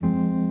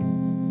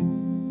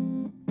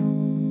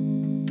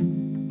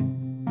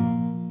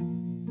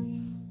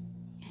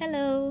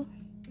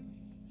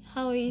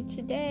you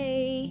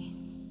today?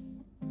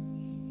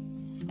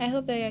 I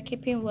hope that you're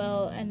keeping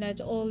well and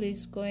that all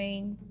is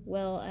going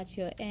well at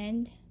your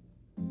end.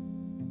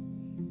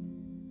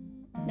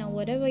 Now,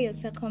 whatever your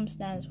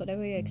circumstance,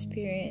 whatever your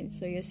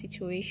experience or your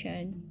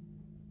situation,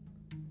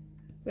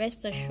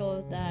 rest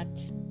assured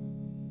that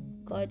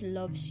God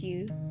loves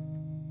you.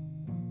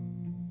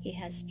 He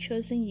has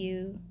chosen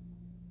you.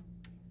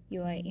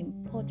 You are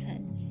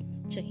important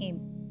to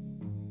Him.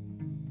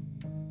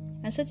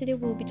 And so today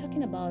we'll be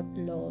talking about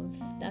love,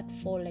 that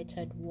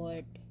 4-lettered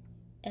word,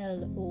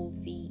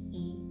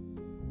 L-O-V-E.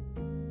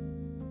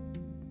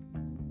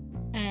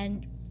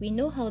 And we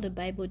know how the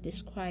Bible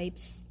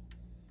describes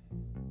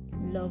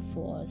love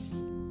for us.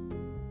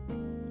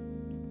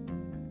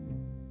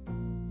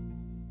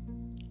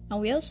 And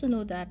we also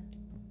know that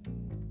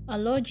our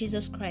Lord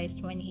Jesus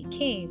Christ, when He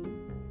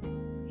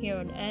came here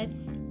on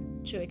earth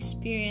to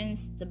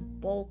experience the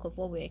bulk of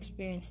what we're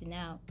experiencing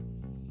now,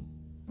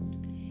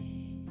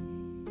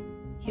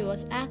 He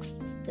was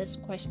asked this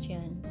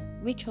question: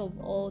 which of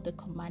all the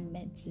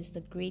commandments is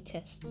the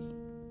greatest?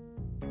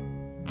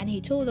 And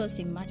He told us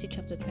in Matthew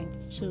chapter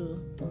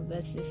 22 from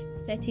verses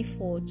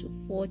 34 to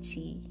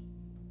 40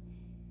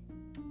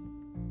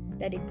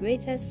 that the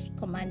greatest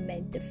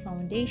commandment, the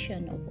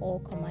foundation of all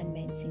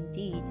commandments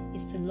indeed,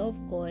 is to love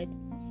God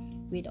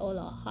with all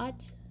our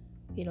heart,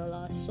 with all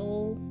our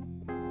soul,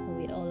 and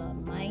with all our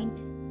mind,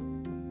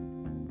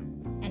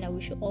 and that we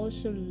should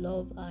also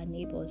love our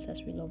neighbors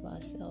as we love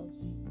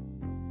ourselves.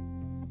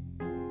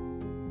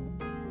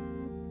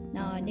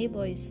 Now, our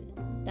neighbor is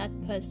that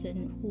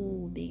person who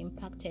will be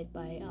impacted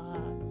by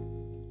our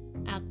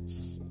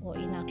acts or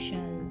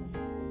inactions.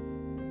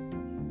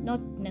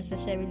 Not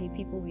necessarily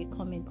people we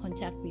come in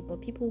contact with,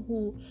 but people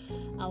who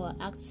our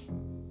acts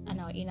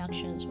and our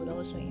inactions would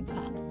also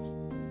impact.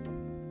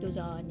 Those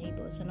are our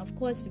neighbors. And of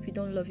course, if you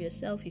don't love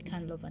yourself, you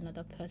can't love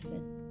another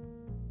person.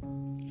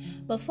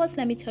 But first,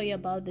 let me tell you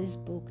about this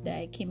book that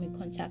I came in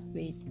contact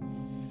with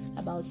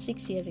about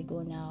 6 years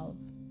ago now.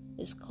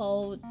 It's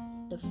called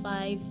The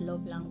 5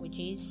 Love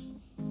Languages,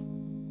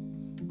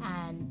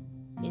 and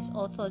is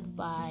authored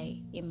by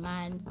a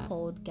man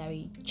called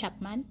Gary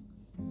Chapman.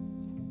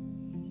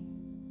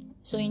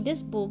 So in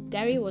this book,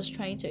 Gary was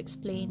trying to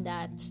explain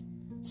that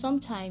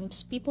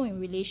sometimes people in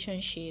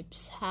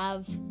relationships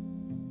have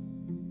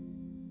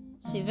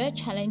severe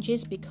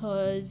challenges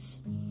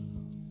because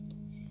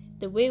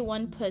the way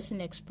one person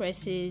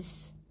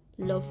expresses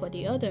love for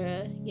the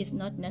other is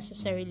not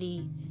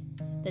necessarily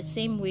the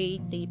same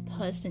way the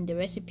person, the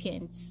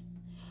recipient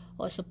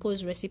or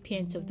supposed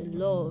recipient of the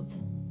love,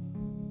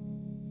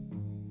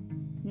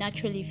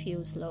 naturally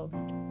feels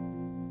loved.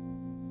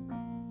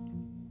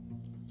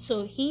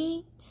 So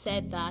he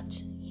said that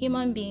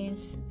human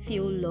beings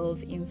feel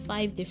love in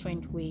 5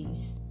 different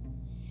ways,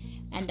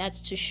 and that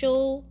to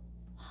show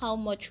how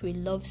much we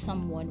love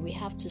someone, we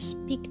have to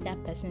speak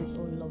that person's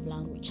own love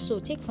language. So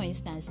take for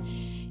instance,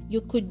 you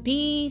could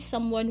be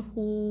someone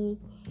who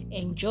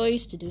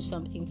enjoys to do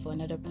something for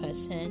another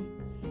person,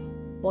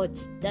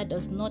 but that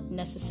does not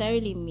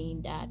necessarily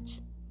mean that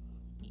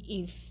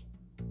if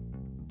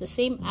the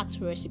same act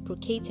were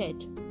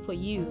reciprocated for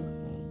you,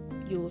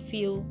 you will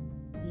feel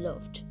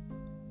loved.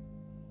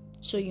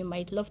 So you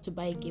might love to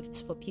buy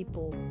gifts for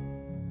people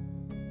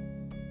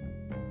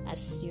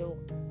as your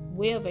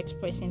way of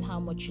expressing how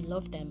much you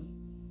love them,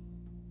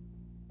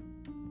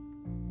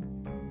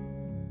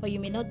 but you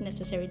may not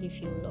necessarily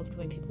feel loved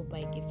when people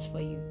buy gifts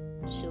for you.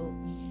 So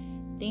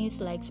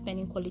things like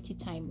spending quality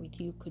time with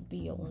you could be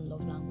your own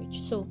love language.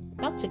 So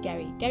back to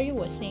Gary. Gary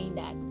was saying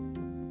that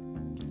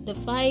the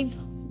 5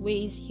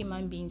 ways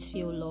human beings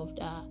feel loved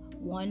are: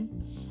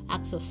 1,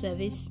 acts of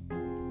service,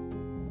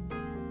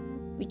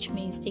 which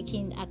means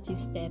taking active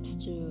steps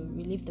to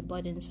relieve the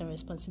burdens and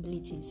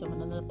responsibilities of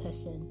another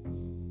person.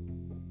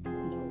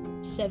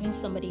 Serving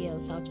somebody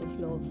else out of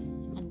love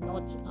and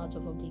not out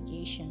of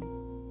obligation.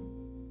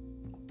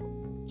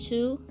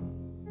 2,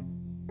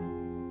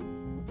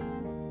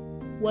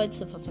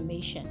 words of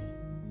affirmation.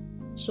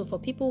 So for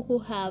people who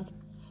have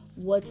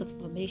words of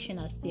affirmation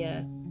as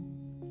their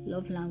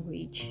love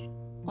language,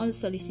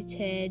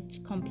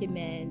 unsolicited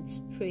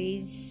compliments,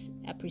 praise,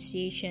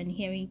 appreciation,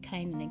 hearing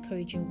kind and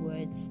encouraging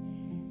words,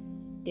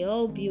 they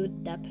all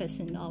build that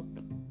person up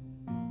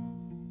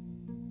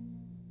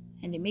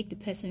and they make the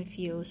person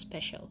feel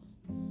special.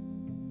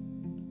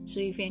 So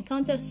if you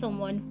encounter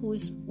someone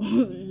whose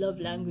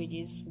love language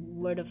is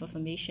word of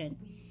affirmation,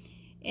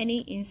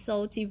 any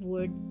insultive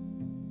word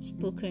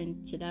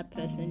spoken to that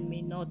person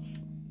may not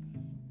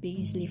be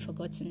easily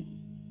forgotten.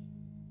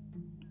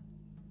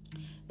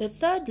 The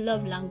 3rd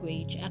love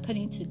language,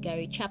 according to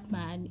Gary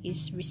Chapman,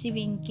 is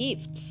receiving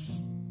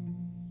gifts.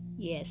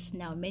 Yes,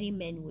 now many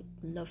men would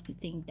love to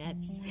think that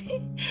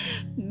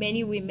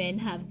many women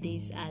have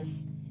this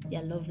as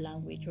their love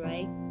language,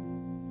 right?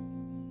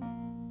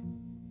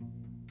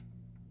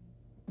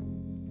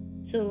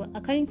 So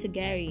according to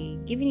Gary,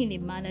 giving in a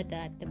manner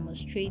that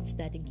demonstrates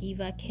that the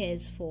giver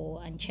cares for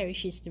and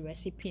cherishes the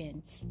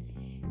recipients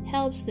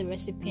helps the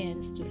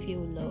recipients to feel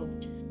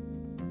loved.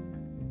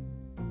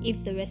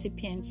 if the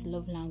recipient's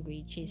love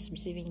language is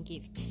receiving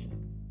gifts.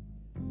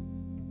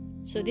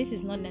 So this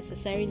is not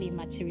necessarily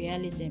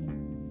materialism,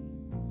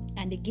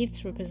 and the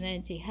gifts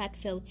represent a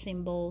heartfelt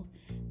symbol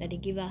that the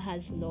giver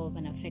has love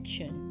and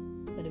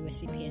affection for the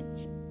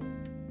recipient.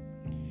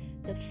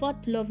 The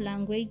fourth love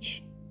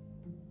language,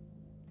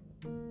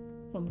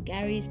 from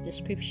Gary's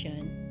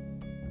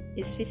description,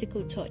 is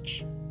physical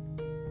touch.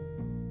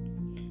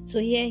 So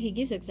here he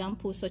gives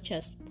examples such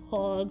as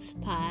hugs,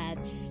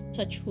 pats,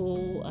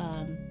 thoughtful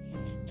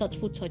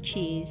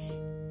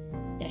touches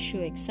that show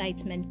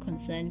excitement,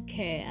 concern,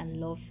 care, and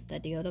love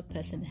that the other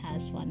person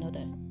has for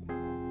another.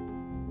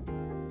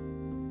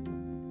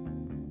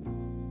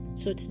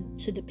 So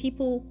to the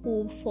people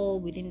who fall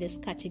within this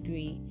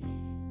category,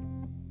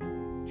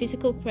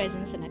 physical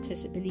presence and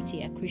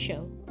accessibility are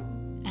crucial,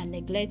 and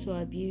neglect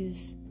or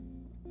abuse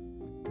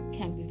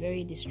can be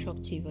very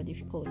destructive or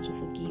difficult to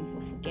forgive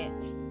or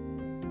forget.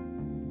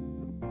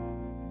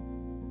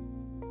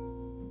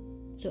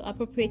 So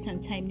appropriate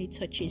and timely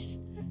touches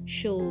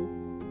show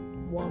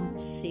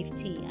warmth,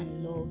 safety,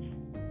 and love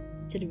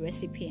to the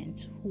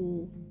recipient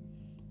who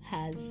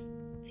has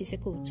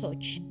physical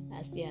touch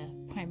as their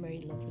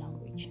primary love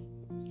language.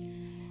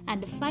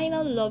 And the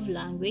final love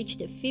language,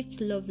 the fifth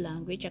love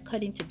language,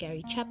 according to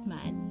Gary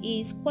Chapman,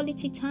 is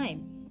quality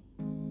time.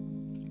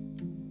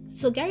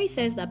 So Gary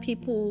says that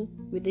people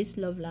with this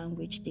love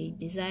language, they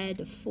desire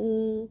the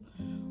full,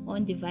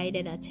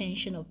 undivided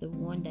attention of the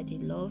one that they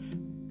love.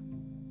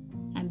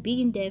 And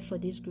being there for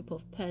this group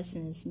of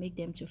persons make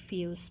them to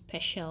feel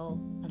special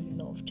and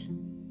loved.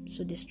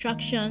 So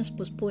distractions,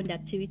 postponed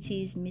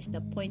activities, missed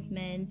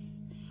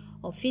appointments,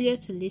 or failure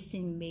to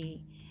listen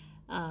may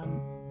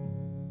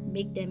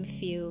make them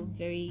feel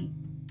very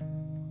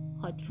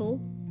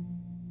hurtful.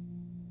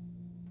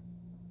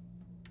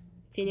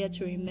 Failure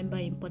to remember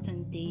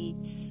important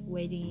dates,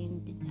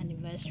 wedding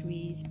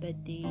anniversaries,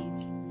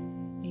 birthdays,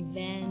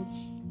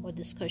 events, or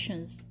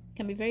discussions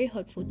can be very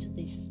hurtful to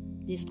this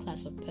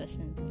class of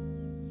persons.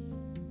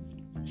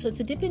 So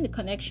to deepen the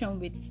connection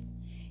with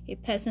a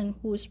person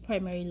whose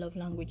primary love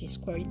language is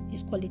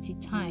quality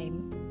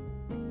time,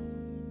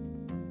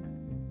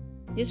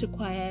 this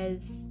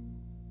requires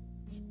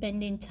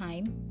spending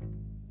time,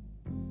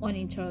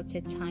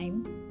 uninterrupted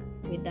time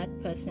with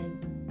that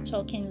person,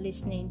 talking,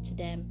 listening to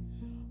them,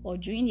 or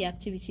doing the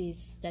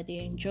activities that they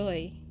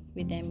enjoy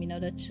with them in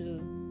order to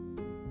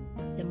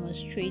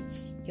demonstrate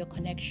your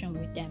connection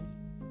with them.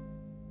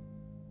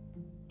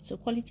 So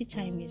quality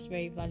time is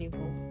very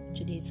valuable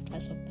to this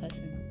class of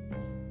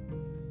persons.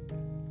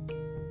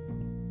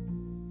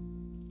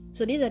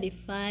 So these are the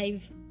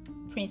 5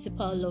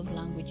 principal love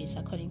languages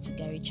according to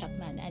Gary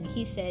Chapman, and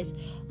he says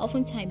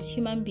oftentimes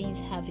human beings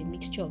have a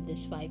mixture of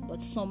these 5,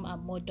 but some are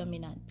more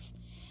dominant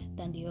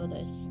than the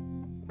others.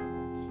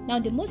 Now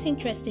the most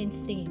interesting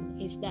thing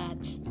is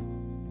that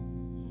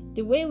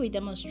the way we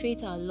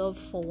demonstrate our love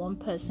for one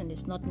person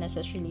is not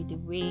necessarily the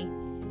way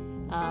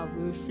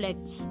we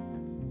reflect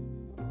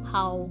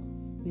how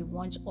we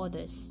want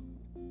others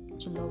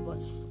to love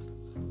us.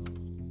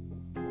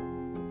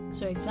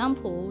 So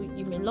example,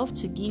 you may love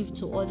to give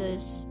to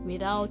others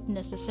without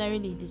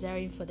necessarily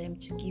desiring for them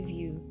to give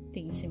you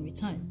things in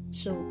return.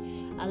 So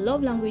our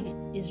love language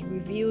is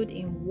revealed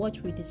in what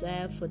we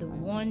desire for the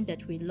one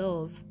that we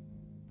love,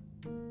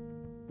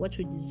 what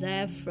we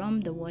desire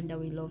from the one that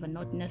we love, and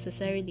not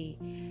necessarily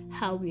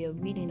how we are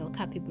willing or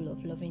capable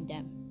of loving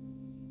them.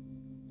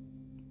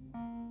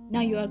 Now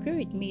you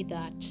agree with me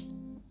that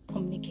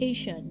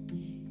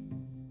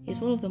communication is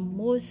one of the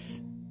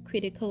most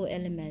critical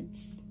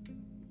elements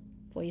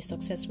for a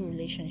successful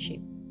relationship.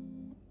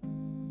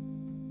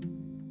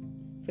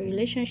 For a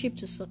relationship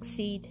to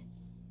succeed,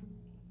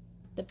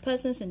 the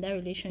persons in that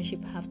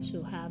relationship have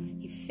to have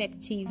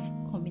effective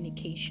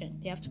communication.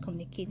 They have to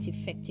communicate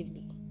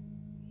effectively.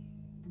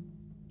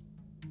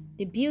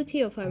 The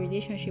beauty of our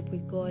relationship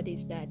with God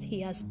is that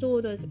He has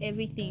told us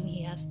everything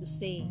He has to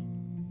say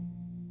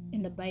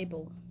in the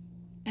Bible,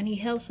 and He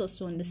helps us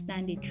to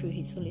understand it through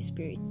His Holy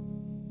Spirit.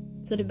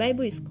 So the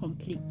Bible is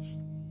complete.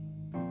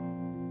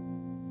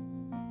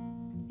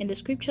 In the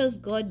scriptures,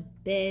 God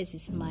bears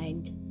His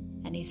mind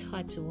and His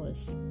heart to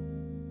us.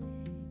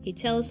 He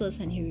tells us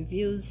and He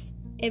reveals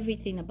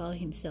everything about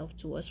Himself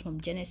to us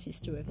from Genesis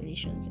to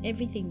Revelations.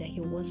 Everything that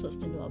He wants us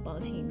to know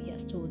about Him, He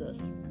has told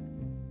us.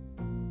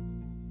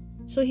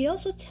 So He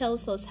also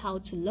tells us how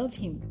to love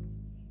Him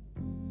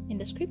in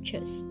the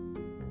scriptures.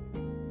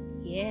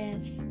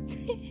 Yes.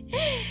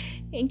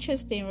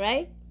 Interesting,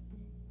 right?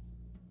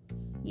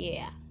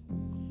 Yeah.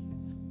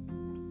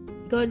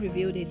 God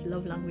revealed His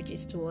love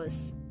languages to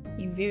us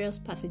in various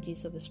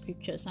passages of the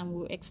scriptures, and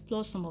we'll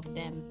explore some of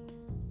them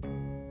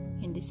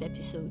in this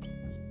episode.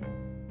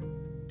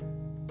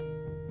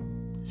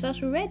 So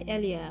as we read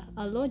earlier,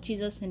 our Lord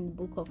Jesus in the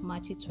book of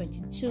Matthew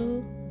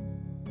 22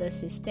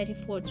 verses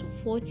 34 to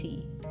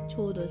 40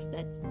 told us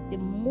that the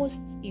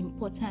most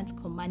important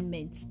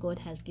commandments God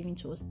has given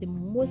to us, the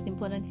most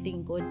important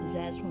thing God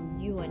desires from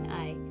you and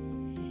I,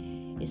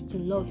 is to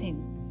love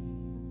Him.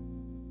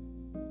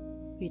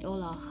 with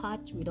all our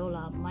heart, with all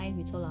our mind,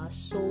 with all our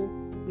soul,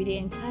 with the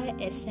entire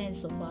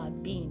essence of our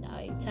being, our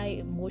entire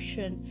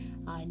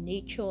emotion, our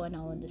nature, and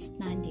our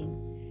understanding.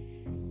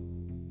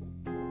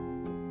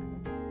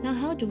 Now,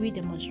 how do we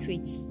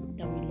demonstrate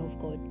that we love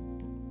God?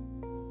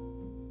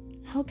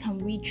 How can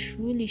we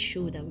truly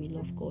show that we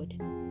love God?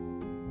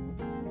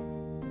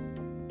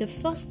 The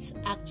first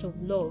act of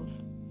love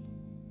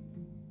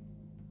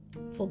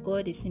for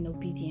God is in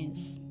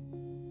obedience.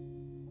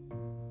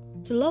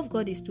 To love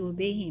God is to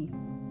obey Him.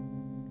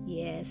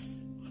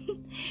 Yes.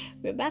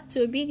 We're back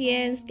to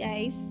obedience,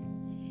 guys.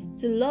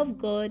 To love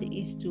God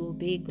is to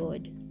obey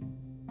God.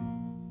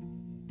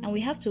 And we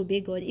have to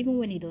obey God even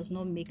when it does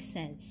not make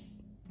sense.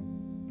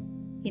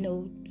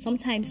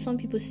 Sometimes some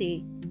people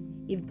say,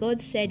 if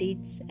God said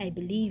it, I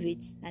believe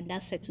it, and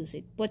that settles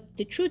it. But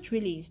the truth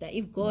really is that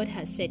if God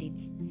has said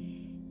it,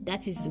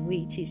 that is the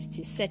way it is. It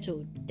is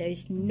settled. There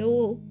is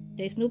no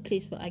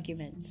place for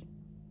arguments.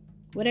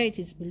 Whether it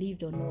is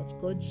believed or not,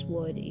 God's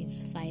word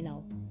is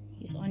final.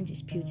 It's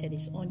undisputed.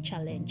 It's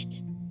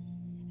unchallenged.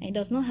 And it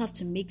does not have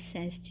to make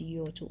sense to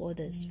you or to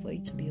others for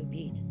it to be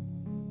obeyed.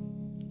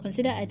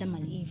 Consider Adam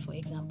and Eve, for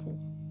example.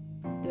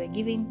 They were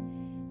given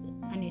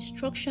an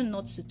instruction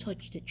not to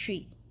touch the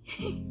tree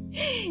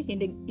in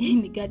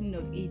the Garden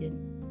of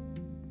Eden.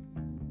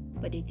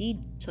 But they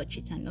did touch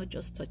it, and not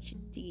just touch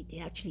it, they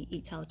actually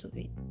ate out of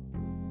it.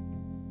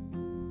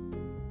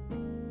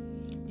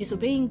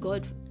 Disobeying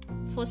God,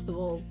 first of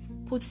all,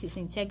 puts His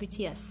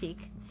integrity at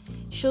stake,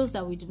 shows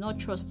that we do not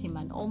trust Him,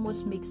 and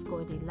almost makes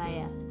God a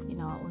liar in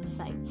our own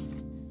sight.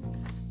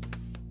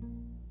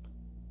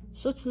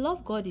 So to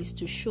love God is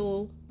to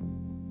show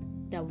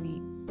that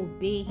we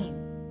obey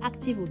Him,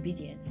 active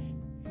obedience.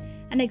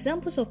 And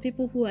examples of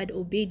people who had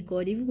obeyed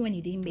God even when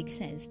it didn't make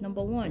sense.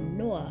 Number 1,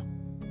 Noah.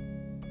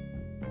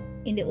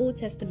 In the Old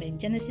Testament,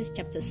 Genesis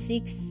chapter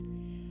 6,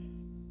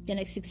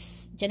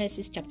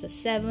 Genesis chapter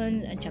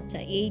 7 and chapter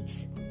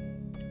 8,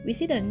 we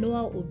see that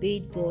Noah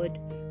obeyed God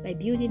by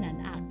building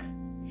an ark.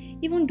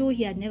 Even though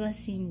he had never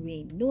seen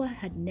rain, Noah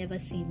had never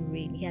seen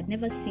rain. He had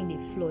never seen a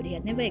flood. He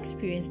had never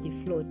experienced a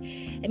flood.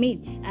 I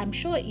mean, I'm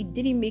sure it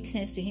didn't make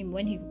sense to him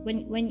when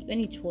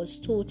it was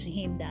told to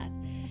him that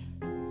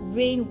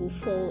rain will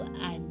fall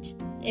and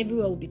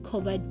everywhere will be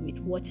covered with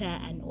water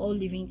and all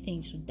living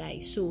things will die.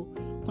 So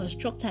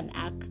construct an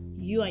ark.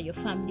 You and your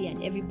family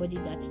and everybody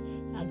that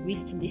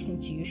agrees to listen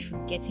to you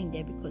should get in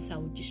there, because I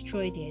will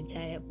destroy the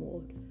entire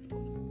world.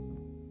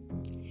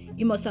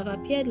 It must have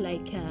appeared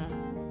like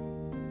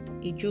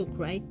a joke,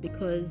 right?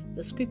 Because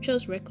the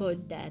scriptures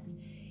record that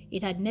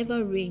it had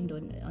never rained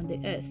on the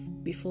earth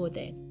before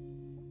then.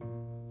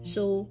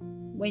 So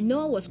when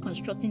Noah was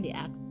constructing the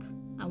ark,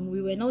 and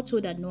we were not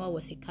told that Noah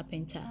was a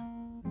carpenter,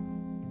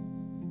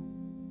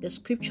 the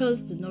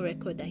scriptures do not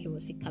record that he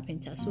was a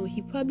carpenter. So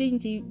he probably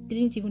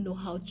didn't even know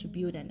how to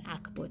build an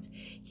ark, but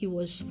he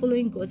was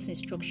following God's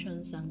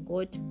instructions, and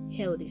God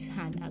held his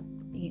hand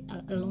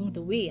along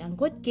the way, and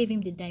God gave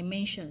him the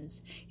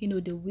dimensions,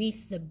 the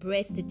width, the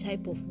breadth, the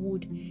type of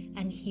wood,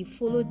 and he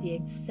followed the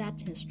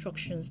exact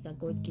instructions that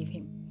God gave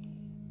him.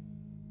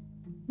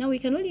 Now we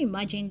can only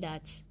imagine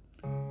that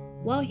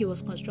while he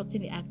was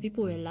constructing the ark,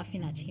 people were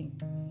laughing at him.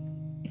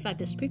 In fact,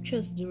 the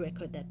scriptures do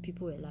record that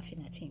people were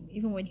laughing at him,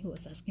 even when he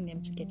was asking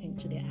them to get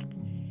into the ark.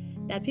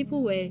 That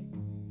people were,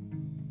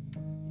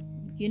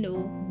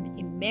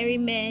 in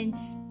merriment,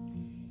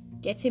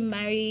 getting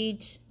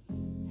married,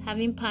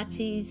 having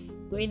parties,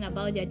 going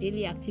about their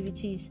daily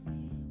activities,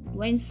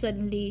 when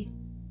suddenly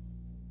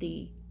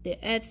the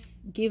earth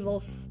gave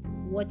off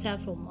water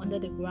from under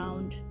the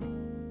ground,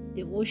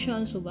 the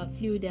oceans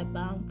overflowed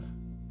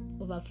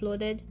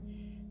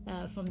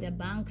from their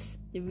banks,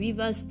 the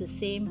rivers the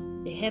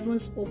same, the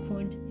heavens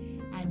opened,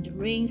 and the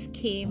rains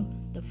came,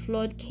 the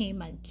flood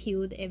came and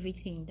killed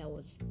everything that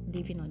was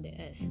living on the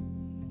earth,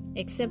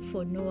 except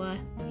for Noah,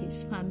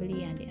 his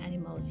family, and the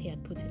animals he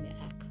had put in the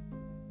ark.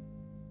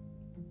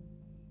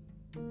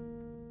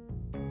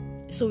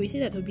 So we see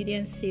that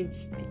obedience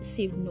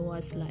saved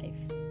Noah's life.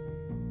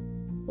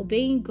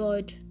 Obeying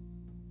God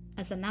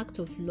as an act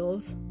of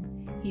love,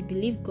 he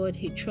believed God,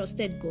 he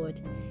trusted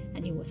God,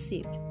 and he was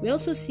saved. We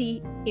also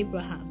see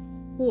Abraham,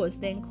 who was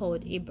then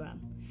called Abram,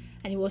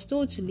 and he was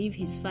told to leave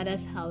his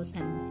father's house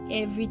and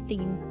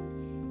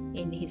everything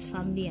in his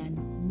family and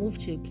move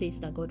to a place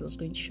that God was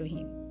going to show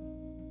him.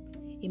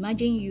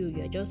 Imagine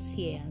you're just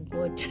here and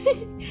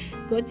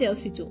God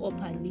tells you to up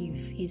and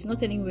leave. He's not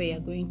telling where you're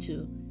going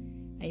to,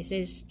 and he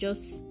says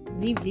just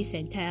leave this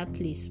entire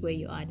place where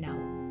you are now.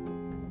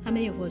 How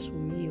many of us will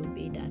really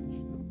obey that?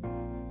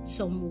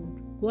 Some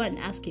would go and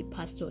ask a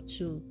pastor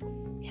to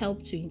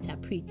help to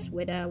interpret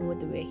whether what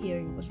they were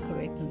hearing was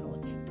correct or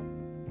not.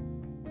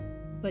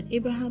 But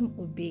Abraham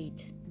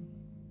obeyed.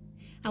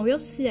 And we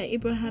also see that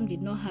Abraham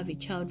did not have a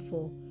child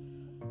for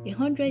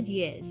 100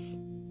 years.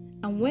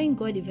 And when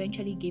God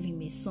eventually gave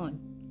him a son,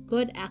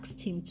 God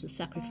asked him to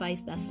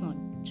sacrifice that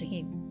son to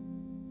him.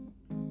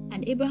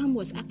 And Abraham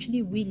was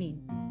actually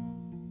willing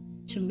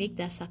to make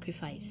that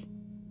sacrifice.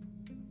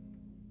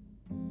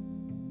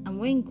 And And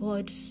when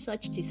God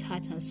searched his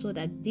heart and saw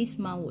that this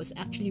man was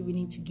actually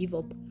willing to give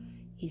up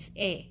his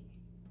heir,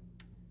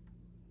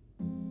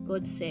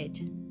 God said,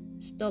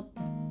 stop.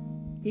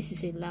 This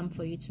is a lamb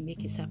for you to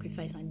make a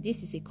sacrifice, and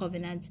this is a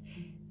covenant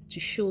to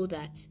show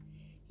that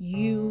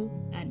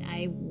you and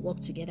I will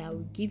work together. I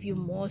will give you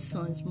more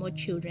sons, more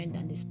children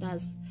than the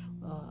stars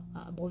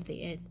above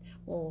the earth,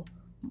 or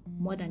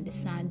more than the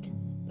sand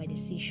by the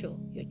seashore.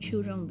 Your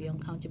children will be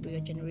uncountable. Your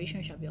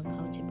generation shall be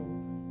uncountable.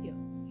 Yeah.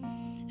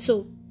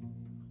 So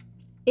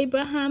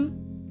Abraham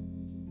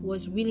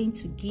was willing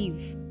to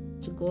give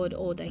to God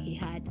all that he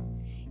had.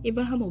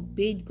 Abraham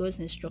obeyed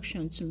God's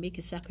instruction to make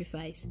a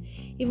sacrifice,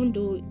 even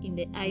though in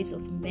the eyes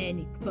of men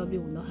it probably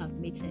would not have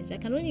made sense. I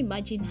can only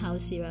imagine how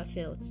Sarah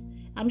felt.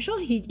 I'm sure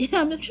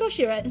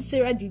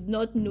Sarah did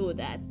not know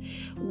that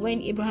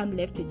when Abraham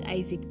left with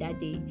Isaac that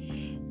day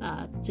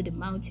to the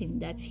mountain,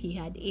 that he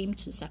had aimed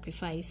to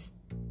sacrifice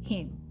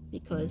him,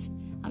 because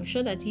I'm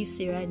sure that if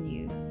Sarah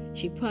knew,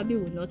 she probably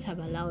would not have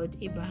allowed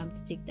Abraham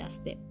to take that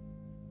step.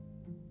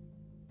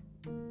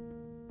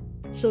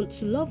 So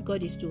to love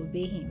God is to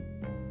obey him.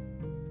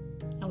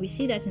 And we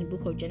see that in the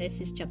book of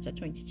Genesis chapter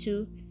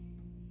 22,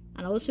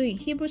 and also in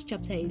Hebrews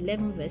chapter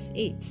 11 verse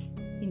 8.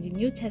 In the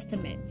New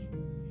Testament,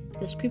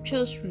 the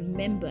scriptures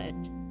remembered,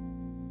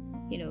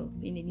 in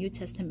the New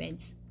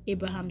Testament,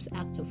 Abraham's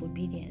act of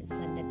obedience,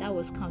 and that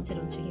was counted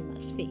unto him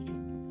as faith.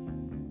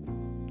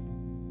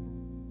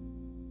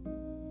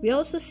 We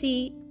also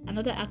see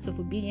another act of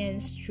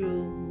obedience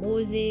through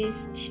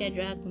Moses,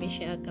 Shadrach,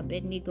 Meshach,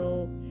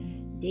 Abednego,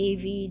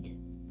 David.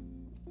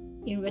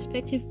 In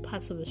respective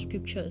parts of the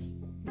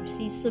scriptures, you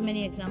see so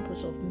many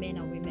examples of men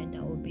and women that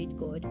obeyed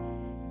God,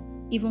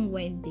 even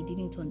when they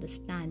didn't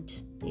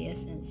understand the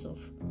essence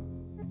of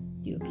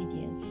the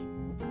obedience.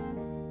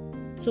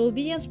 So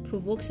obedience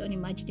provokes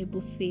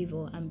unimaginable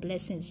favor and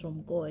blessings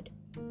from God.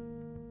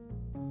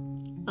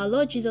 Our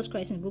Lord Jesus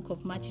Christ in the book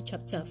of Matthew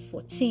chapter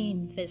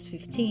 14 verse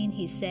 15,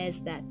 he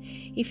says that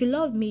if you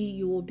love me,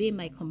 you obey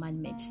my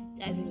commandments.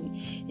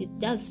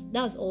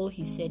 That's all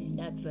he said in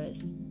that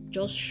verse,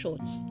 just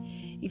short.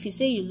 If you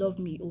say you love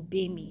me,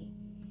 obey me.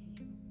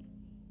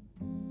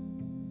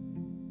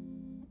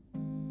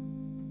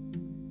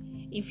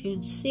 If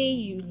you say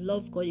you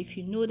love God, if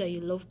you know that you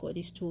love God,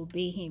 is to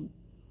obey him.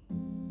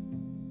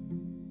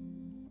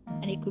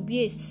 And it could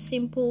be a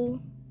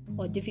simple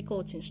or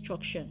difficult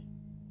instruction,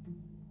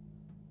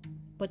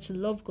 but to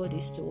love God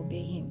is to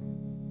obey him.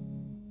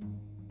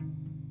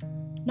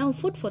 Now,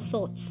 food for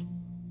thought.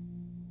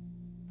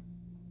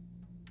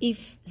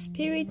 If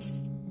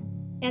spirits,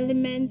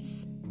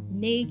 elements,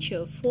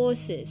 nature,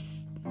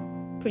 forces,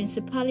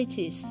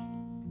 principalities,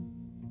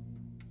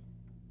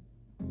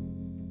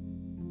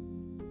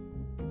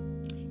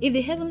 if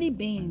the heavenly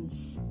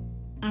beings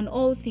and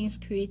all things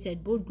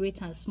created, both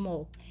great and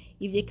small,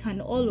 if they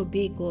can all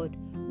obey God,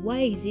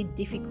 why is it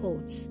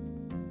difficult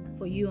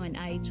for you and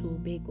I to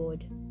obey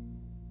God?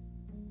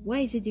 Why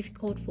is it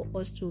difficult for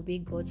us to obey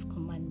God's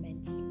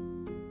commandments?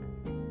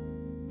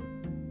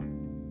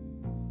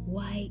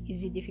 Why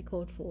is it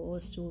difficult for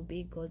us to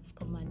obey God's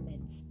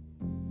commandments?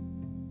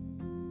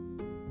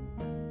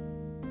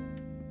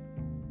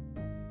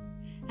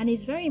 And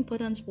it's very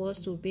important for us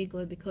to obey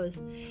God,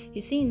 because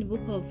you see in the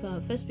book of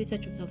 1 Peter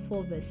chapter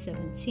 4 verse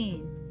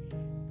 17,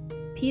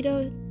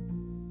 Peter,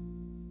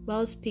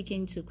 while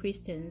speaking to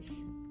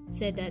Christians,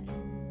 said that,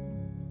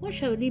 what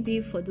shall it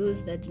be for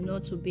those that do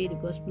not obey the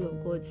gospel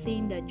of God,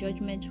 seeing that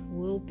judgment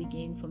will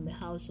begin from the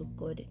house of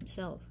God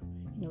himself?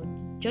 The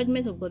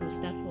judgment of God will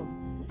start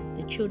from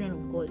the children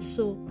of God.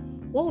 So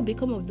what will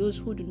become of those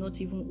who do not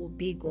even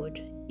obey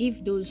God,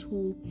 if those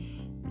who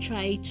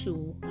try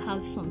to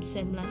have some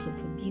semblance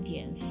of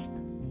obedience,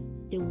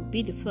 they will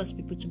be the first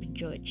people to be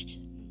judged?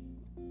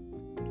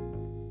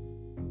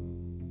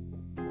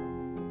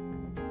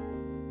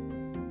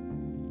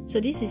 So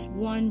this is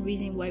one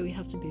reason why we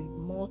have to be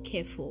more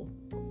careful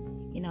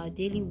in our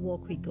daily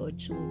walk with God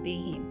to obey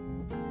him.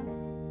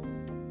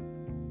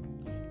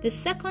 The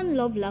second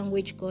love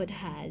language God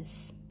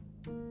has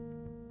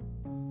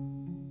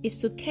is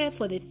to care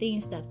for the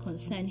things that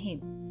concern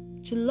him.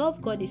 To love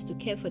God is to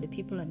care for the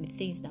people and the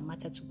things that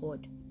matter to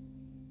God.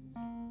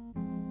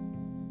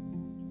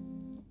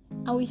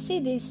 And we see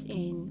this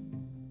in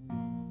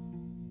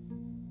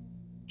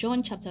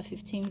John chapter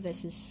 21,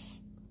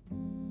 verses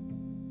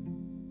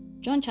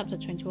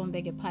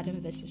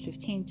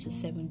 15 to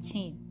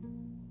 17.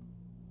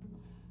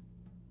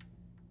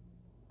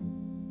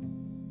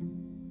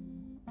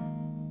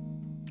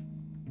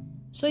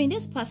 So in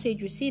this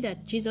passage, we see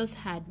that Jesus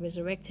had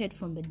resurrected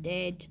from the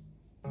dead,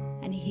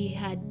 and he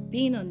had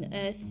been on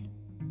earth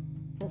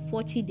for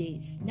 40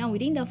 days. Now,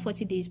 within that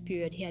 40 days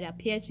period, he had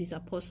appeared to his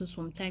apostles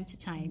from time to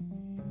time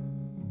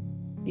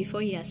before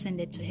he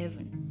ascended to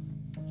heaven.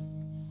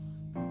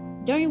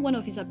 During one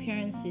of his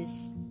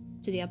appearances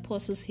to the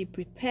apostles, he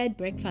prepared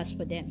breakfast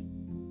for them.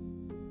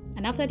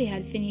 And after they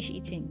had finished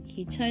eating,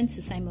 he turned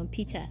to Simon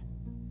Peter,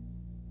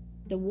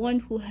 the one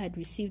who had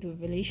received the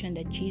revelation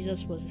that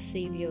Jesus was the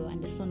Savior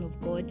and the Son of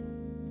God.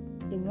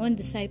 the one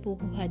disciple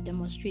who had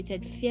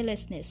demonstrated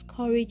fearlessness,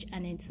 courage,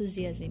 and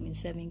enthusiasm in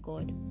serving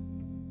God.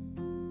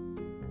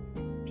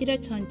 Peter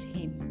turned to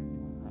him.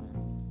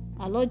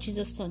 Our Lord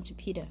Jesus turned to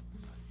Peter.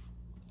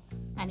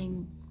 And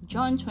in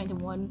John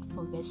 21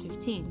 from verse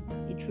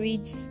 15, it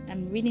reads,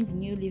 I'm reading the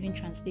New Living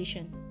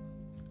Translation.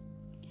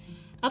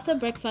 After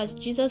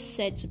breakfast, Jesus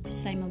said to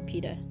Simon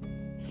Peter,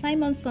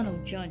 Simon, son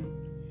of John,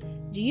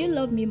 do you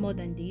love me more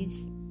than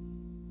these?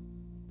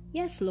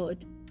 Yes,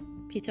 Lord,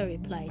 Peter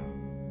replied.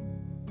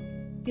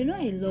 You know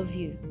I love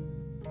you.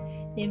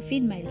 Then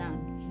feed my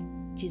lambs,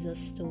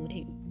 Jesus told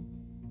him.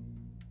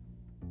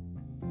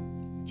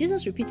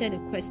 Jesus repeated the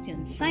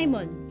question,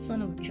 Simon,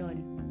 son of John,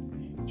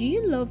 do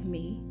you love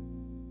me?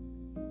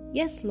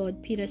 Yes,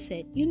 Lord, Peter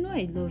said, you know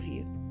I love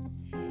you.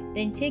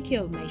 Then take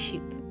care of my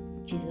sheep,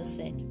 Jesus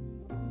said.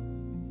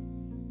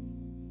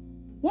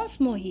 Once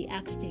more he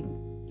asked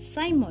him,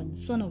 Simon,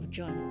 son of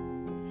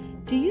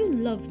John, do you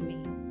love me?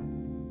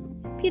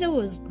 Peter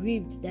was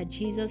grieved that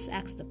Jesus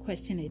asked the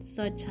question a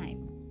third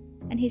time,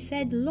 and he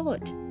said,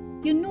 Lord,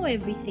 you know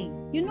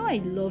everything. You know I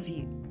love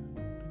you.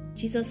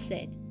 Jesus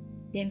said,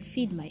 then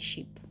feed my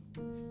sheep.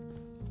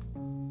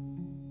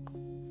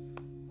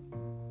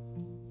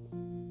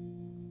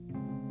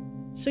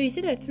 So you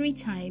see that 3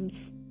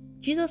 times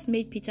Jesus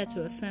made Peter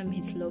to affirm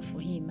his love for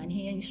him, and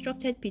he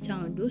instructed Peter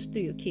on those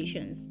 3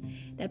 occasions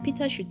that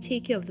Peter should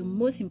take care of the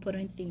most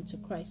important thing to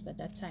Christ at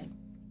that time,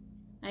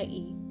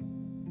 i.e.,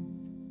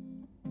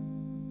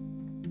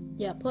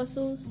 the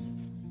apostles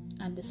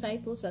and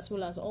disciples, as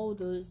well as all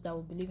those that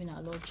will believe in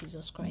our Lord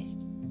Jesus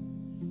Christ.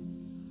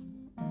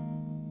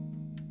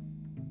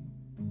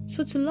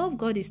 So to love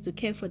God is to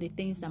care for the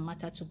things that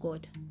matter to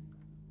God.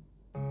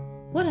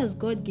 What has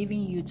God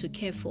given you to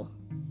care for?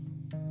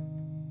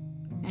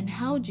 And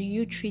how do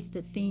you treat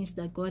the things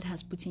that God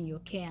has put in your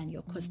care and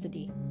your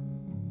custody?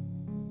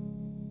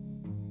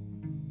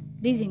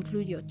 These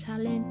include your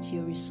talent,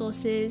 your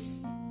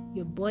resources,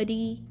 your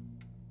body,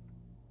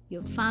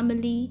 your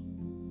family,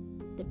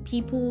 the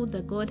people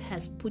that God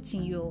has put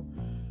in your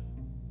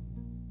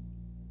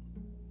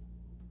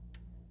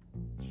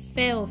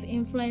sphere of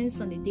influence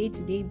on a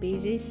day-to-day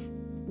basis,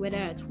 whether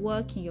at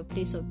work, in your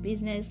place of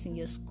business, in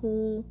your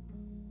school,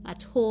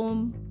 at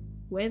home,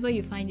 wherever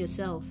you find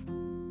yourself.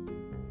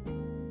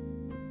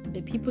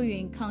 The people you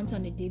encounter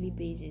on a daily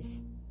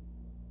basis,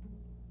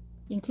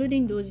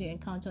 including those you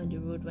encounter on the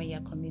road when you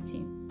are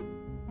commuting.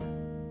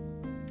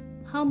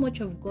 How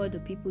much of God do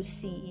people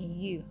see in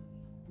you?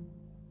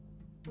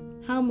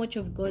 How much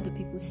of God do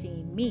people see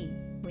in me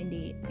when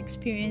they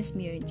experience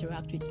me or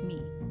interact with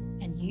me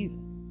and you?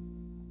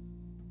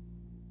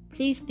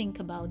 Please think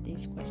about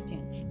these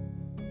questions.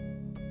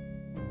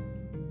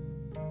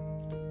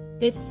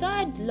 The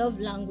third love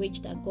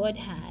language that God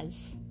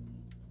has,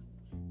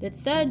 the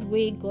third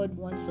way God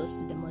wants us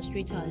to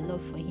demonstrate our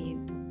love for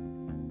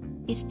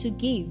Him, is to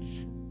give.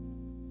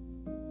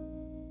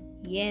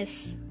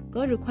 Yes,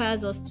 God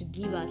requires us to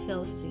give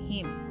ourselves to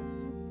Him.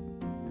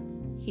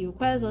 He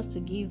requires us to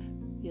give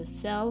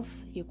yourself.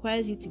 He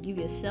requires you to give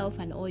yourself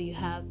and all you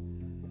have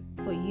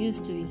for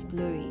use to His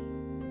glory.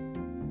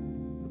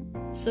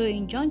 So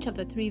in John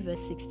chapter 3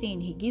 verse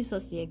 16, He gives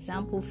us the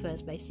example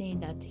first by saying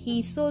that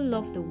He so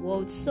loved the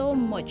world so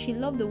much. He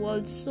loved the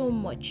world so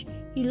much.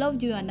 He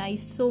loved you and I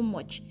so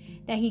much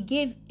that He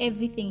gave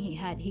everything He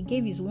had. He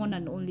gave His one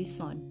and only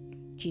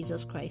Son,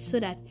 Jesus Christ, so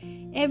that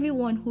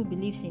everyone who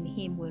believes in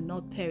Him will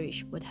not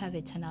perish but have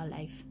eternal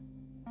life.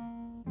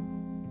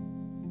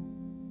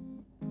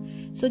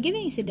 So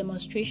giving is a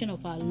demonstration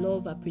of our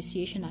love,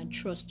 appreciation, and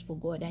trust for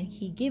God, and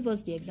He gave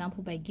us the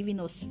example by giving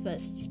us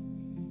first,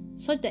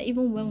 such that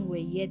even when we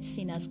were yet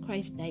sinners,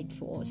 Christ died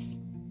for us.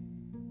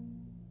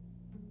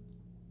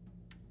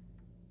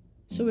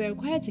 So we are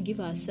required to give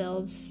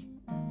ourselves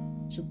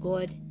to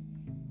God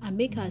and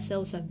make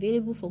ourselves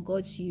available for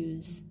God's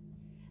use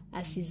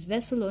as His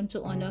vessel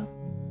unto honor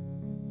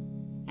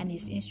and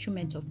His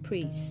instrument of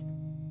praise.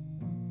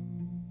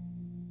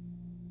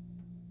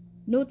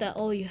 Note that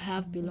all you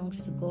have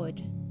belongs to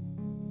God.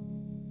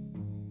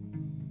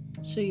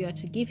 So you are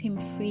to give Him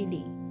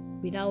freely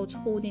without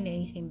holding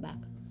anything back.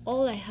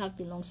 All I have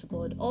belongs to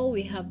God. All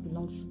we have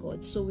belongs to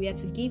God. So we are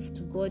to give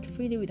to God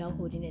freely without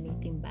holding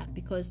anything back,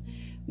 because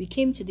we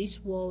came to this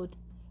world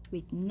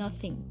with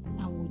nothing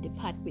and will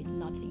depart with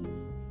nothing,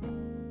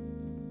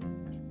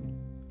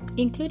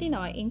 including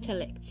our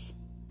intellects,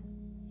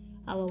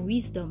 our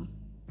wisdom,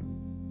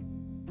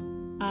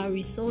 our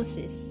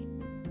resources.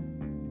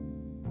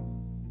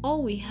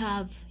 All we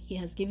have, He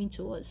has given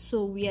to us.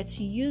 So we are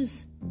to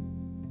use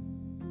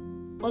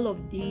all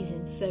of these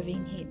in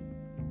serving Him.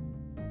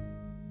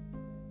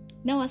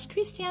 Now, as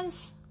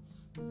Christians,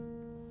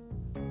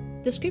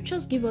 the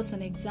scriptures give us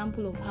an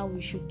example of how we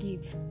should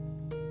give,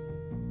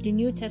 the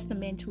New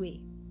Testament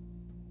way.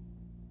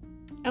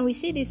 And we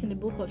see this in the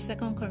book of 2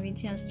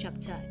 Corinthians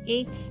chapter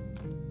 8,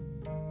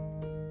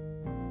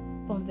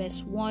 from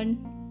verse 1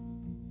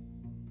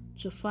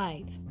 to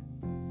 5.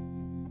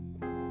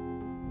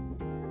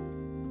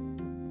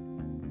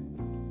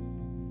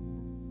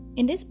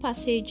 In this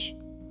passage,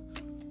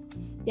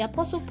 The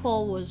Apostle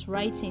Paul was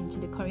writing to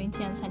the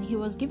Corinthians, and he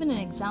was giving an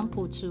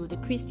example to the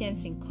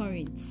Christians in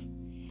Corinth,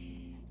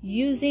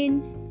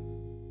 using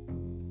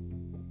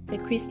the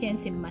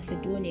Christians in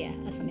Macedonia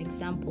as an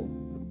example.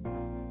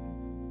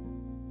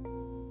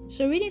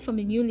 So reading from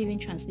the New Living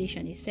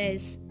Translation, it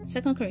says,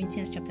 2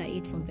 Corinthians chapter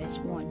 8 from verse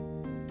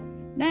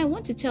 1. Now I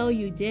want to tell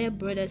you, dear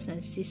brothers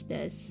and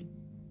sisters,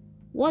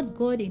 what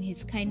God in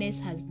His kindness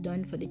has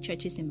done for the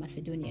churches in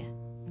Macedonia.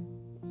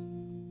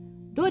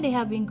 Though they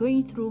have been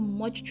going through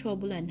much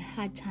trouble and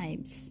hard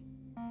times,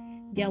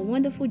 their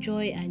wonderful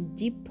joy and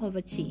deep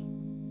poverty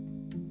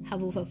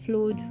have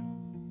overflowed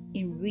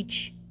in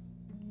rich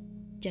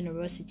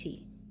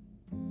generosity.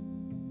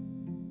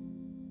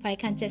 For I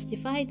can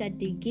testify that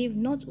they gave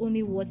not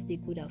only what they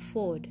could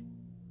afford,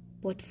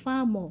 but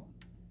far more,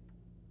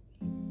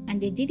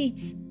 and they did it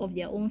of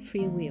their own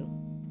free will.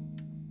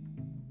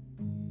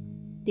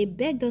 They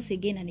begged us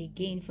again and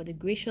again for the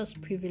gracious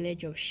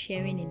privilege of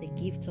sharing in the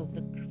gift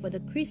for the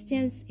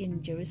Christians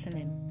in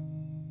Jerusalem.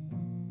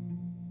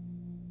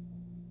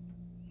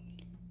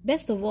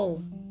 Best of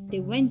all, they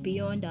went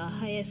beyond our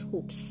highest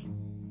hopes,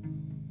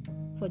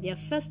 for their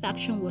first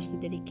action was to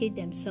dedicate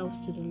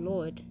themselves to the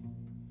Lord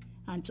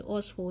and to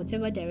us for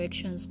whatever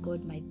directions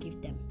God might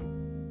give them.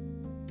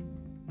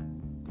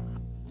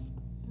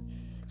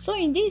 So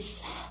in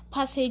this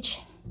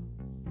passage,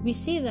 we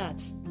see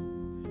that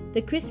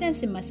the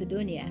Christians in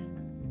Macedonia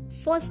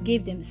first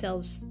gave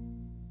themselves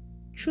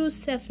through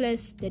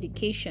selfless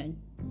dedication,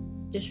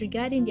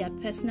 disregarding their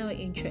personal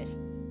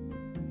interests.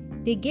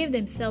 They gave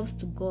themselves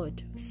to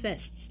God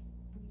first.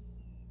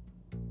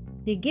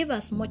 They gave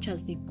as much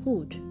as they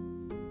could,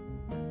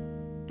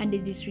 and they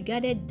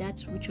disregarded that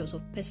which was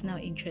of personal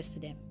interest to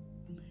them.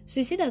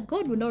 So you see that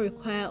God will not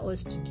require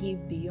us to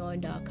give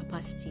beyond our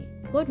capacity.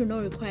 God will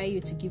not require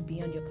you to give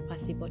beyond your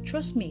capacity, but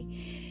trust me,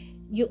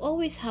 you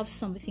always have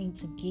something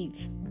to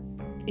give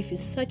if you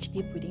search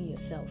deep within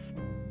yourself.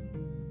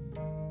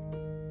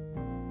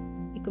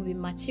 It could be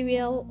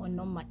material or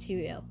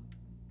non-material.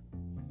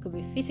 It could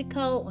be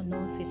physical or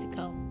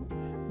non-physical.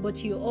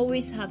 But you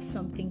always have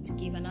something to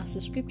give. And as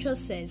the scripture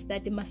says,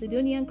 that the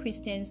Macedonian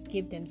Christians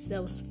gave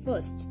themselves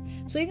first.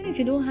 So even if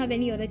you don't have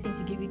any other thing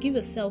to give, you give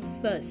yourself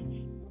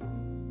first.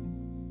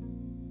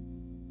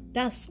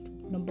 That's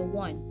number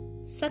one.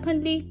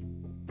 Secondly,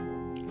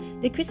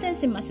 the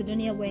Christians in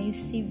Macedonia were in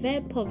severe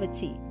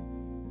poverty.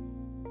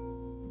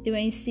 They were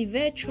in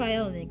severe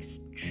trial and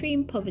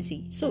extreme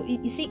poverty. So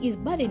you see, it's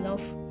bad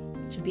enough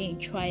to be in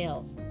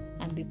trial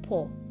and be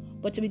poor,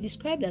 but to be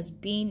described as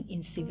being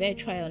in severe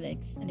trial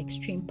and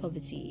extreme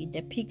poverty, it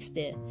depicts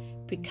the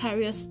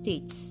precarious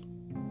states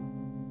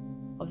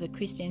of the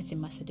Christians in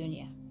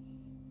Macedonia.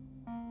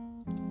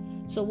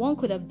 So one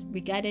could have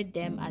regarded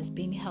them as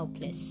being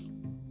helpless,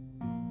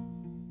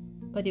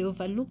 but they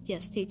overlooked their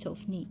state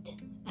of need,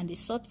 and they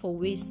sought for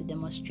ways to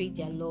demonstrate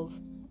their love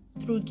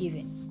through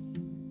giving.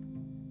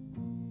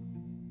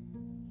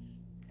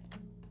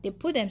 They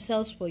put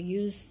themselves for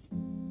use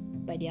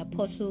by the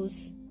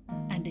apostles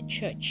and the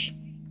church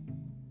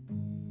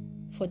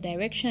for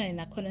direction in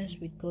accordance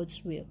with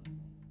God's will.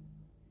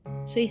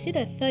 So you see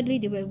that thirdly,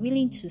 they were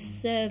willing to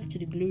serve to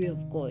the glory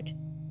of God.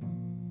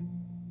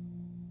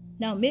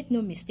 Now make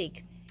no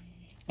mistake,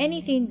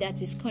 anything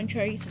that is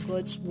contrary to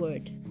God's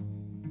word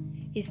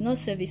is not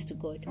service to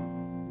God.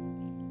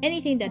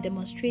 Anything that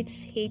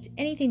demonstrates hate,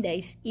 anything that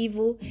is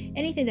evil,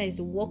 anything that is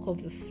the work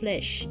of the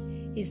flesh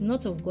is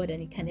not of God,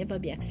 and it can never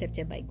be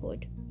accepted by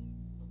God.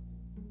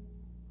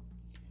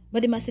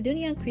 But the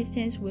Macedonian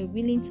Christians were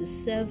willing to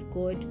serve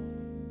God,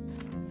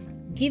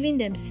 giving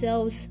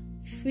themselves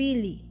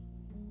freely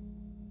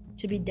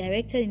to be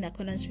directed in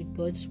accordance with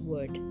God's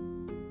word,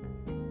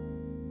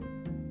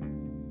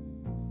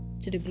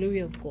 to the glory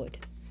of God.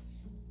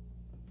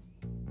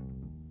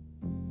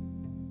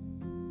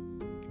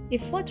 A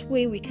fourth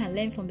way we can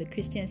learn from the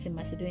Christians in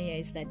Macedonia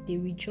is that they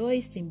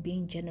rejoiced in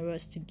being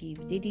generous to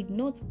give. They did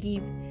not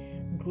give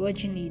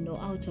grudgingly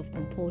nor out of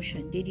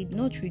compulsion. They did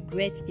not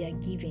regret their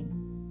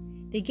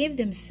giving. They gave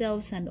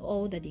themselves and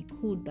all that they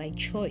could by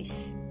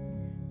choice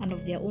and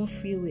of their own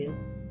free will,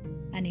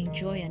 and in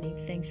joy and in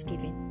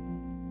thanksgiving.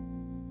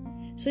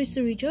 So it's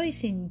to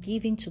rejoice in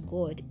giving to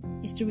God.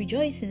 It's to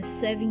rejoice in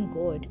serving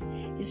God.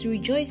 It's to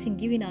rejoice in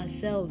giving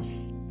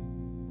ourselves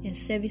in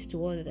service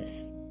to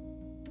others.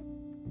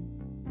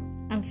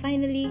 And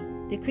finally,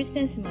 the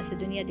Christians in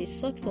Macedonia, they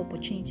sought for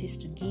opportunities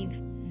to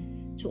give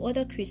to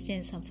other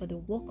Christians and for the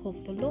work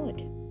of the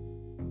Lord.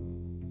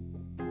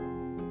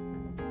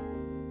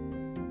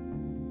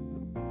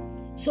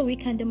 So we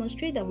can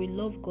demonstrate that we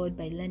love God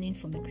by learning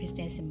from the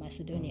Christians in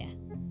Macedonia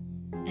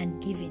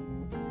and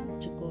giving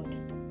to God.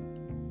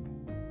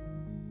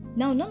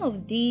 Now, none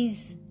of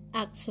these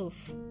acts of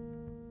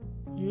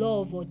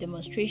love or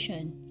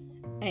demonstration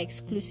are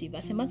exclusive.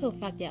 As a matter of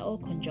fact, they are all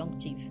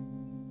conjunctive.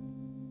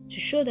 To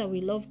show that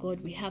we love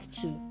God, we have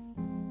to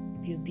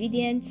be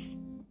obedient.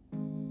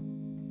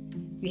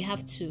 We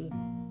have to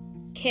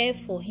care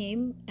for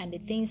Him and the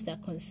things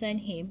that concern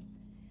Him.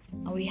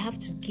 And we have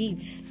to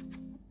give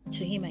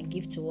to Him and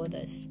give to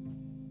others.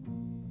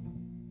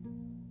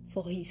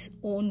 for his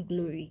own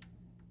glory.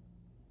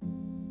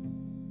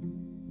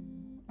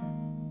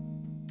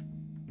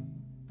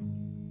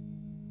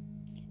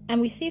 And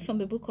we see from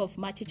the book of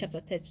Matthew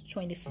chapter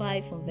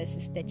 25 from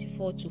verses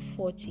 34 to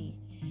 40,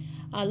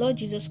 our Lord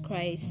Jesus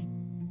Christ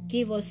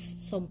gave us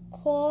some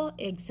core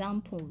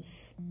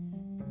examples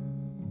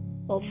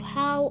of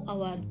how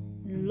our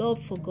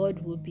love for God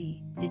will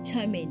be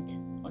determined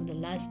on the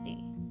last day.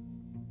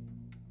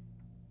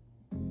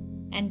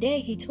 And there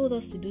he told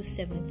us to do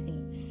 7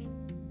 things.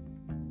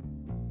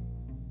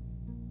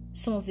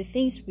 Some of the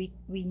things we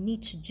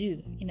need to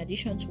do in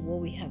addition to what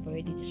we have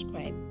already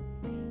described.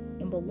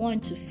 Number 1,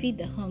 to feed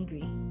the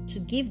hungry, to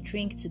give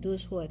drink to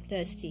those who are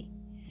thirsty,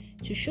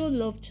 to show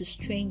love to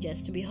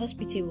strangers, to be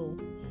hospitable,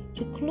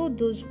 to clothe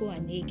those who are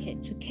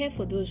naked, to care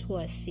for those who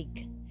are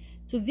sick,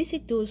 to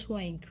visit those who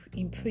are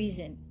in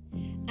prison,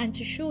 and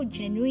to show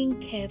genuine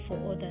care for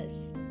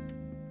others.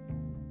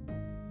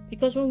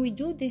 Because when we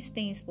do these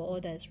things for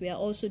others, we are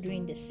also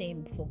doing the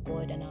same for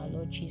God and our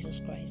Lord Jesus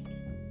Christ.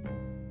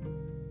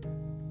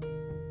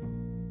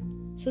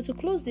 So to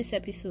close this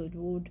episode,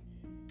 we would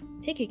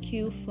take a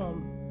cue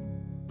from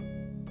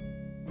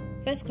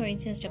 1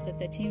 Corinthians chapter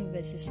 13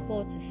 verses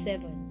 4 to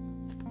 7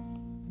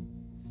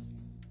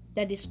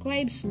 that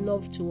describes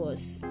love to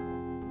us.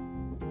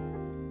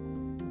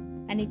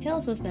 And it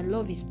tells us that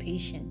love is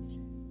patient.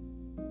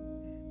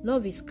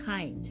 Love is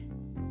kind.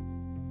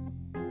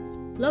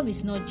 Love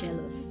is not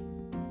jealous.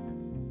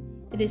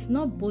 It is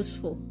not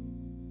boastful.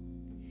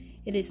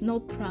 It is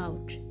not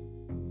proud.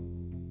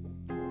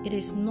 It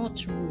is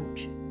not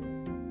rude.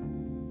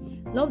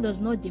 Love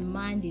does not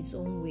demand its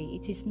own way.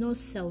 It is not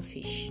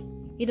selfish.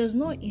 It does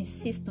not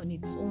insist on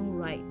its own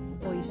rights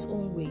or its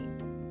own way.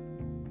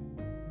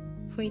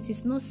 For it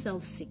is not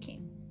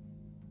self-seeking.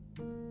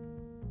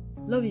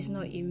 Love is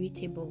not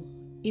irritable.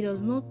 It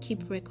does not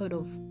keep record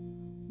of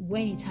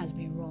when it has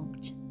been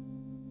wronged.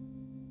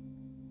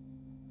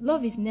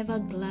 Love is never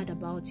glad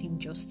about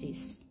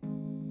injustice.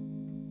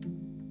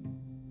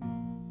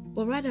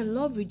 But rather,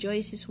 love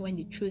rejoices when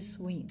the truth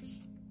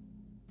wins.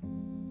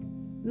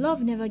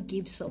 Love never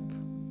gives up.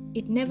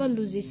 It never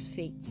loses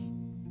faith.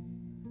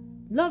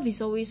 Love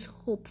is always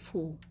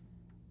hopeful,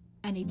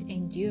 and it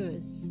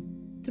endures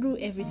through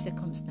every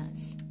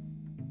circumstance.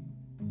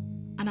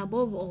 And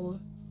above all,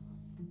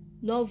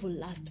 love will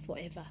last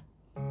forever.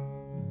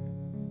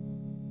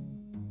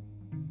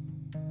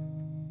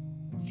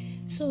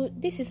 So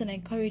this is an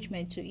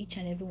encouragement to each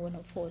and every one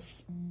of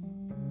us.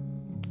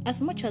 As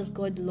much as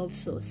God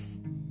loves us,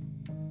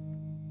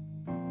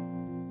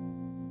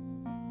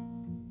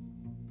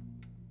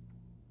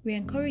 we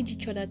encourage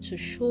each other to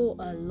show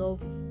our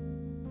love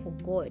for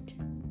God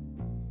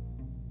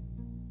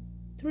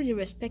through the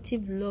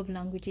respective love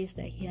languages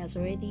that He has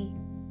already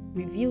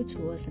revealed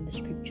to us in the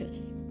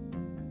scriptures.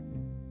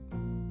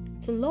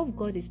 To love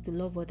God is to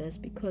love others,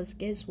 because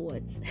guess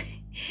what?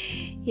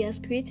 He has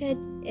created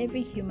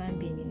every human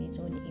being in His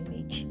own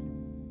image.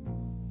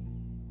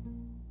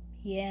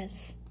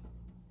 Yes.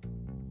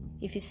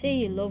 If you say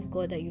you love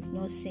God that you've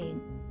not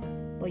seen,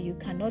 but you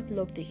cannot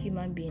love the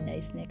human being that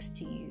is next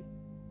to you,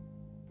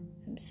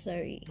 I'm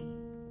sorry.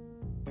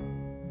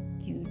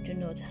 You do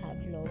not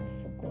have love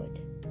for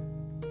God.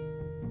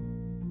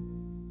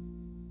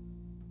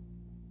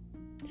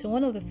 So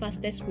one of the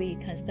fastest ways you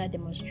can start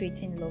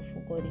demonstrating love for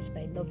God is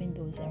by loving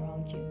those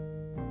around you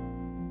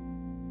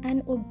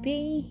and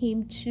obeying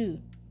Him too.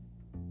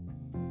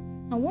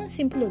 And one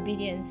simple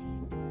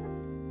obedience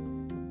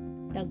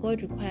that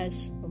God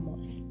requires from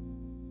us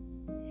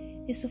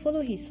is to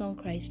follow His Son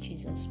Christ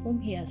Jesus, whom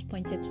He has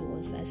pointed to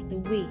us as the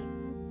way,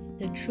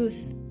 the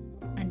truth,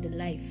 and the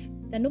life,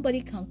 that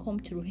nobody can come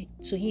to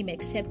Him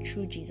except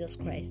through Jesus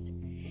Christ.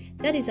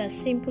 That is as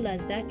simple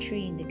as that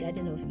tree in the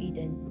Garden of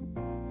Eden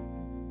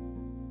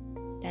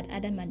that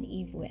Adam and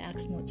Eve were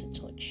asked not to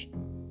touch.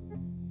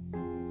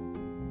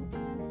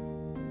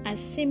 As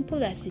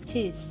simple as it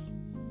is,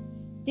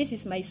 this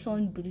is my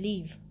son,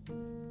 believe.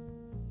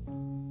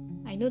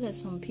 I know that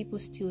some people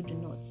still do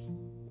not.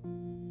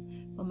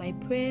 But my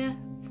prayer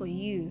for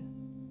you,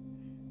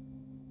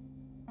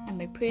 and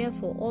my prayer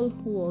for all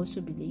who also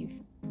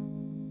believe,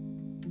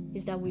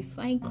 is that we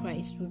find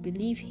Christ, we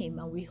believe Him,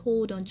 and we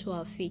hold on to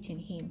our faith in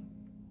Him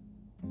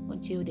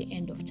until the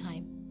end of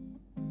time.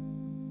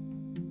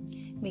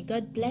 May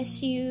God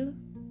bless you.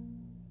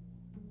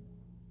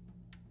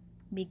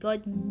 May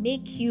God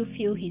make you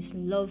feel His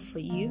love for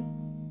you.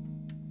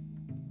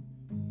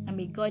 And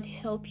may God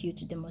help you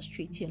to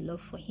demonstrate your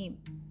love for Him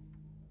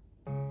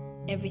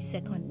every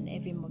second and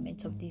every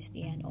moment of this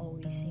day and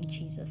always, in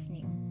Jesus'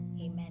 name.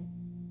 Amen.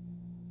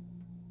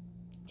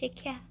 Take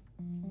care.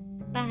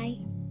 Bye.